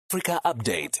Africa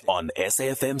Update on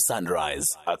SAFM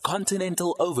Sunrise, a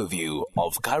continental overview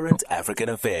of current African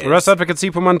affairs. Russ Advocate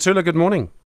Sipho Mantula, good morning.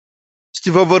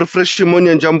 Steve Biko, fresh morning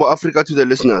and Jumbo Africa to the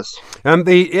listeners. And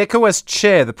the ECOWAS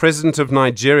chair, the president of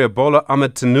Nigeria, Bola,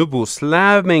 Ahmed Tinubu,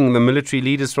 slamming the military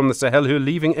leaders from the Sahel who are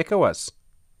leaving ECOWAS.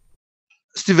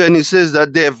 Stephen, he says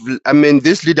that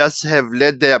these leaders have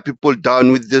let their people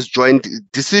down with this joint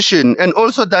decision, and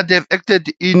also that they've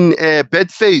acted in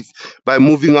bad faith by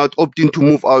moving out, opting to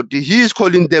move out. He is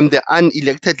calling them the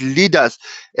unelected leaders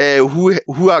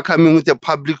who are coming with a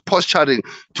public posturing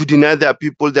to deny their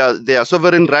people their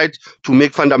sovereign right to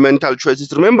make fundamental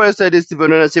choices. Remember, I said,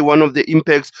 Stephen, when I say one of the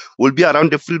impacts will be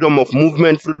around the freedom of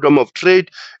movement, freedom of trade,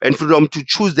 and freedom to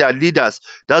choose their leaders.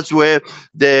 That's where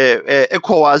the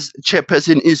ECOWAS chairperson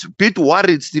is a bit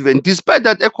worried, Stephen, despite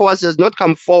that ECOWAS has not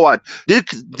come forward.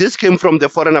 This came from the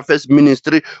Foreign Affairs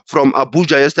Ministry from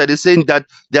Abuja yesterday, saying that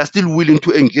they are still willing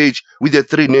to engage with the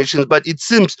three nations, but it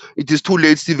seems it is too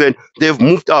late, Stephen. They've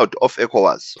moved out of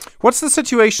ECOWAS. What's the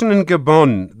situation in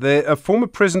Gabon? A former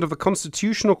president of the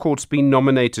Constitutional Court's been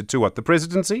nominated to what, the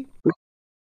presidency?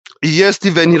 Yes,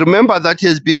 Stephen. Remember that he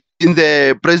has been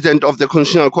the president of the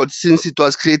Constitutional Court since it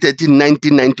was created in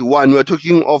 1991. We're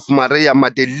talking of Marie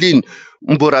Madeleine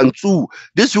Mborantsuo.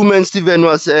 This woman, Stephen,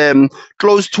 was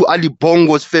close to Ali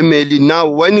Bongo's family. Now,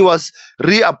 when he was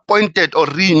reappointed or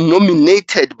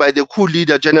renominated by the coup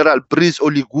leader, General Brice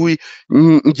Oligui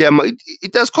Nguema,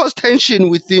 it has caused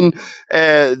tension within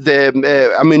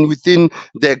within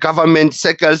the government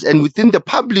circles and within the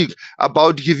public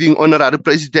about giving honorary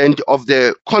president of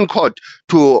the Concord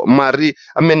to Marie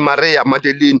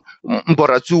Madeleine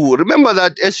Mborantsuo. Remember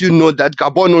that, as you know, that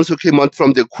Gabon also came out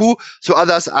from the coup, so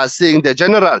others are saying the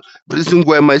General Brice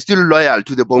Nguema is still loyal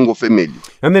to the Bongo family.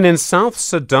 And then in South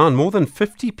Sudan, more than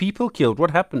 50 people killed.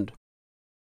 What happened?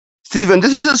 Stephen,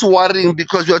 this is worrying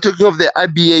because we are talking of the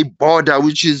IBA border,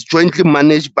 which is jointly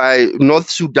managed by North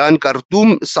Sudan,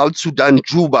 Khartoum, South Sudan,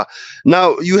 Juba.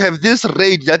 Now, you have this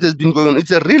raid that has been going on.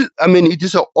 It's it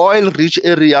is an oil-rich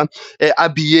area,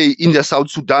 IBA in the South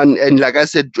Sudan, and like I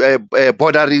said,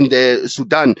 bordering the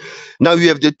Sudan. Now, you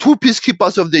have the two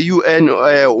peacekeepers of the UN,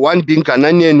 one being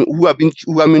Ghanaian,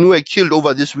 who were killed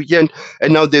over this weekend,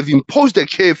 and now they've imposed a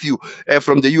curfew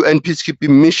from the UN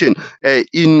peacekeeping mission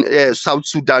in South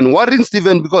Sudan. Worrying,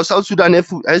 Stephen, because South Sudan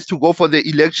has to go for the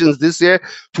elections this year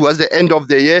towards the end of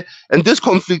the year, and this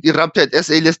conflict erupted as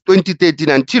early as 2013.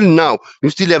 Until now, you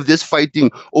still have this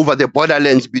fighting over the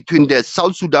borderlands between the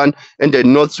South Sudan and the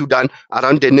North Sudan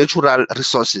around the natural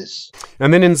resources.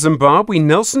 And then in Zimbabwe,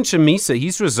 Nelson Chamisa,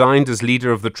 he's resigned as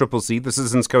leader of the CCC, the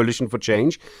Citizens Coalition for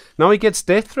Change. Now he gets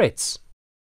death threats.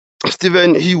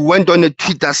 Stephen, he went on a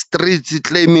Twitter streets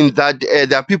claiming that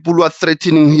there are people who are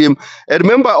threatening him.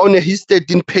 Remember, on his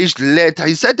 13-page letter,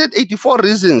 he cited 84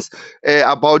 reasons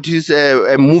about his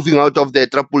moving out of the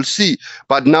CCC.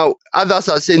 But now others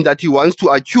are saying that he wants to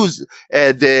accuse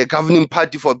the governing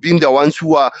party for being the ones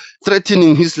who are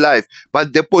threatening his life.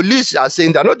 But the police are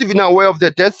saying they're not even aware of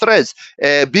the death threats.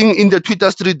 Being in the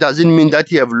Twitter street doesn't mean that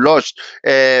he have lodged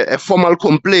a formal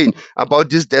complaint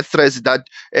about these death threats that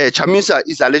Chamisa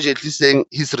is allegedly saying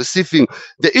he's receiving.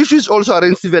 The issue is also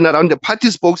around the party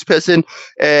spokesperson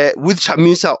with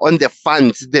Chamisa on the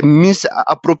funds, the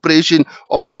misappropriation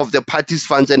of the party's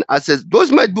funds and assets. Those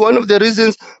might be one of the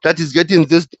reasons that he's getting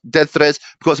this death threats,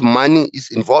 because money is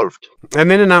involved.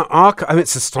 And then in our archive,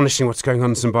 it's astonishing what's going on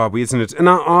in Zimbabwe, isn't it? In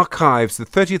our archives, the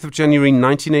 30th of January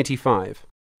 1985.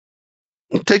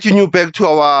 Taking you back to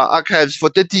our archives for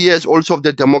 30 years also of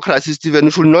the democracy, Stephen,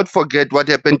 we should not forget what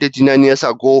happened 39 years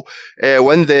ago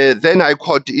when the then High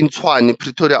Court in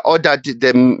Pretoria ordered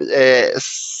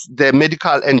the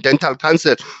Medical and Dental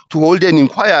Council to hold an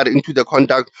inquiry into the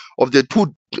conduct of the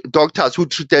two doctors who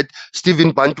treated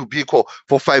Stephen Biko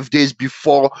for 5 days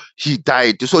before he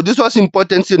died. So this was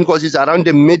important because it's around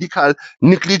the medical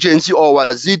negligence, or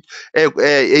was it a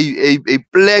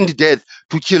planned death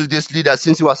to kill this leader,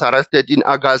 since he was arrested in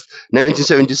August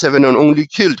 1977 and only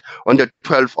killed on the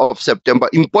 12th of September.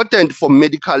 Important for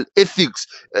medical ethics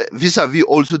vis-a-vis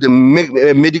also the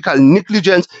medical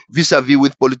negligence vis-a-vis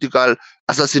with political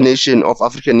assassination of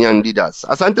African young leaders.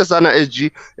 Asante Sana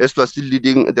SG, as was still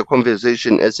leading the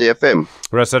conversation SAFM.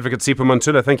 Russ Advocate Sipho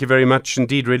Mantula, thank you very much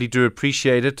indeed. Really do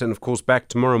appreciate it. And of course, back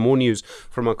tomorrow, more news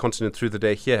from our continent through the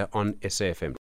day here on SAFM.